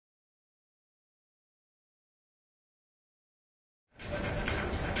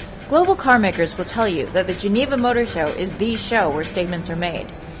Global car makers will tell you that the Geneva Motor Show is the show where statements are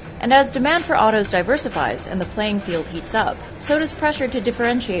made. And as demand for autos diversifies and the playing field heats up, so does pressure to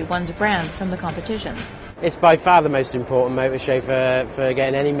differentiate one's brand from the competition. It's by far the most important motor show for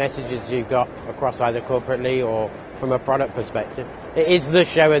getting any messages you've got across either corporately or from a product perspective. It is the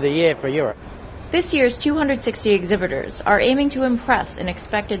show of the year for Europe. This year's 260 exhibitors are aiming to impress an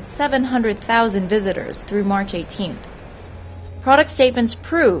expected 700,000 visitors through March 18th. Product statements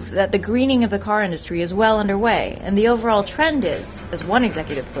prove that the greening of the car industry is well underway, and the overall trend is, as one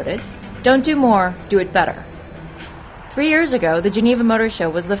executive put it, don't do more, do it better. 3 years ago, the Geneva Motor Show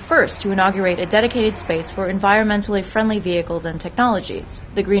was the first to inaugurate a dedicated space for environmentally friendly vehicles and technologies,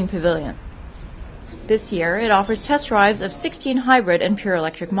 the Green Pavilion. This year, it offers test drives of 16 hybrid and pure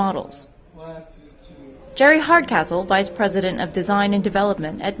electric models. Jerry Hardcastle, Vice President of Design and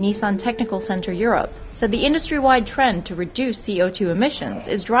Development at Nissan Technical Center Europe, said the industry-wide trend to reduce CO2 emissions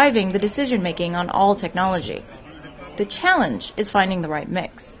is driving the decision-making on all technology. The challenge is finding the right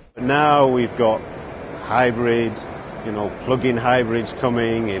mix. Now we've got hybrid, plug-in hybrids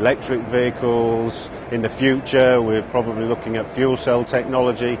coming, electric vehicles. In the future, we're probably looking at fuel cell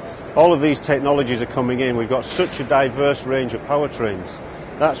technology. All of these technologies are coming in. We've got such a diverse range of powertrains.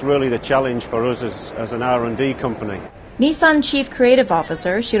 That's really the challenge for us as an R&D company. Nissan Chief Creative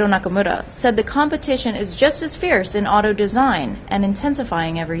Officer Shiro Nakamura said the competition is just as fierce in auto design and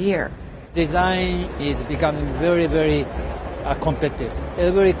intensifying every year. Design is becoming very, very competitive.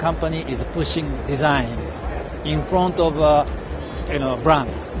 Every company is pushing design in front of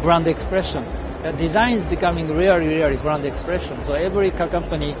brand expression. Design is becoming really brand expression. So every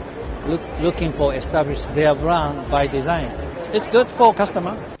company looking for establish their brand by design. It's good for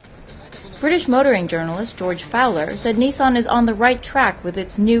customer. British motoring journalist George Fowler said Nissan is on the right track with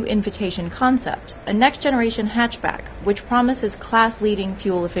its new Invitation concept, a next-generation hatchback which promises class-leading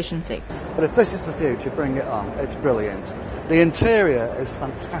fuel efficiency. But if this is the future, bring it on. It's brilliant. The interior is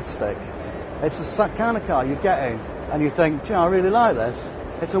fantastic. It's the kind of car you get in and you think, I really like this.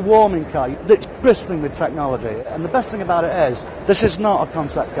 It's a warming car. It's bristling with technology. And the best thing about it is, this is not a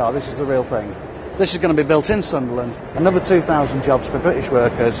concept car. This is the real thing. This is going to be built in Sunderland, another 2,000 jobs for British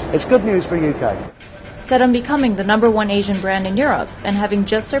workers. It's good news for UK. Set on becoming the #1 Asian brand in Europe and having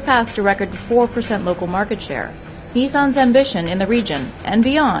just surpassed a record 4% local market share, Nissan's ambition in the region and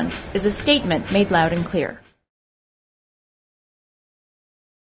beyond is a statement made loud and clear.